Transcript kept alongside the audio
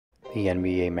The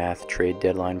NBA Math Trade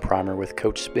Deadline Primer with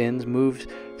Coach Spins moves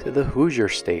to the Hoosier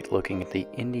State, looking at the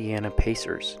Indiana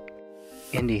Pacers.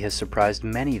 Indy has surprised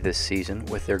many this season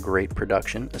with their great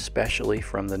production, especially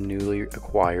from the newly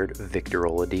acquired Victor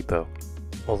Oladipo.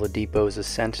 Oladipo's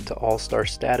ascent to All-Star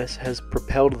status has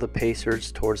propelled the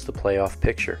Pacers towards the playoff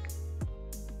picture.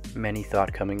 Many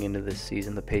thought coming into this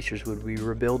season the Pacers would be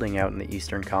rebuilding out in the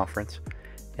Eastern Conference,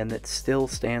 and it still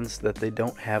stands that they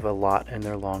don't have a lot in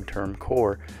their long-term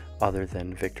core other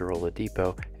than Victor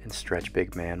Oladipo and stretch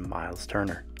big man Miles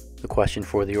Turner. The question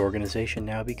for the organization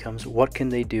now becomes, what can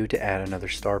they do to add another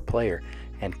star player,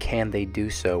 and can they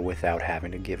do so without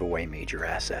having to give away major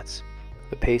assets?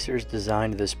 The Pacers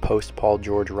designed this post-Paul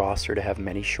George roster to have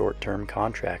many short-term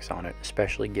contracts on it,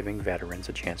 especially giving veterans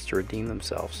a chance to redeem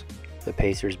themselves. The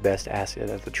Pacers' best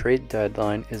asset at the trade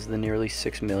deadline is the nearly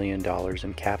 $6 million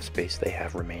in cap space they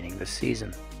have remaining this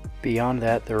season. Beyond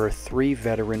that, there are 3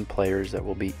 veteran players that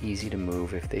will be easy to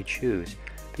move if they choose,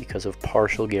 because of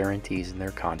partial guarantees in their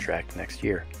contract next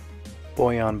year.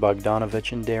 Bojan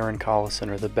Bogdanovic and Darren Collison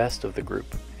are the best of the group,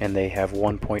 and they have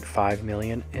 $1.5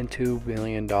 million and $2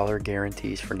 million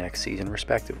guarantees for next season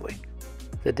respectively.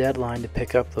 The deadline to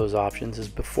pick up those options is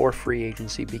before free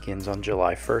agency begins on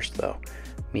July 1st though,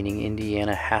 meaning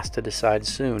Indiana has to decide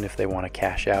soon if they want to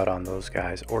cash out on those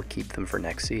guys or keep them for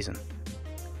next season.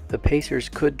 The Pacers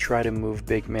could try to move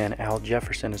big man Al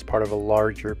Jefferson as part of a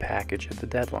larger package at the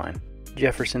deadline.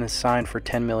 Jefferson is signed for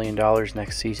 $10 million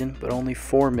next season, but only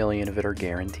 $4 million of it are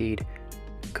guaranteed.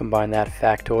 Combine that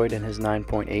factoid and his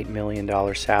 $9.8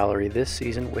 million salary this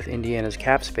season with Indiana's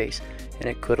cap space, and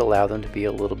it could allow them to be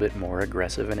a little bit more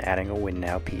aggressive in adding a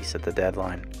win-now piece at the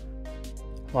deadline.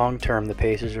 Long term, the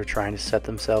Pacers are trying to set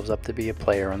themselves up to be a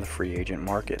player on the free agent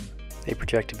market. They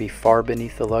project to be far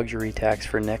beneath the luxury tax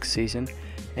for next season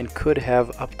and could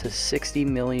have up to $60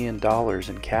 million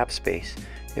in cap space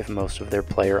if most of their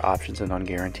player options and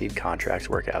unguaranteed contracts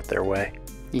work out their way.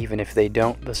 Even if they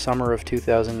don't, the summer of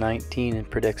 2019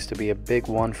 predicts to be a big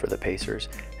one for the Pacers,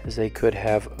 as they could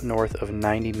have north of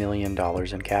 $90 million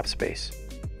in cap space.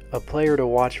 A player to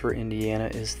watch for Indiana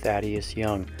is Thaddeus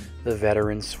Young, the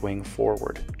veteran swing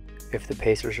forward. If the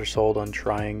Pacers are sold on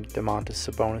trying Domantas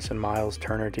Sabonis and Miles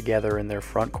Turner together in their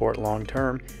front court long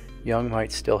term, Young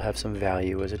might still have some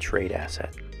value as a trade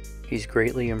asset. He's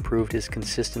greatly improved his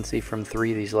consistency from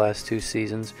 3 these last 2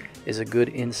 seasons, is a good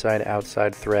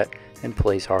inside-outside threat, and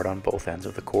plays hard on both ends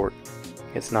of the court.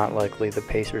 It's not likely the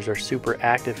Pacers are super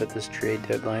active at this trade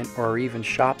deadline or are even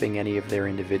shopping any of their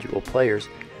individual players.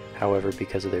 However,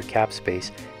 because of their cap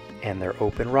space and their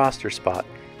open roster spot,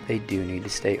 they do need to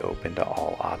stay open to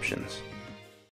all options.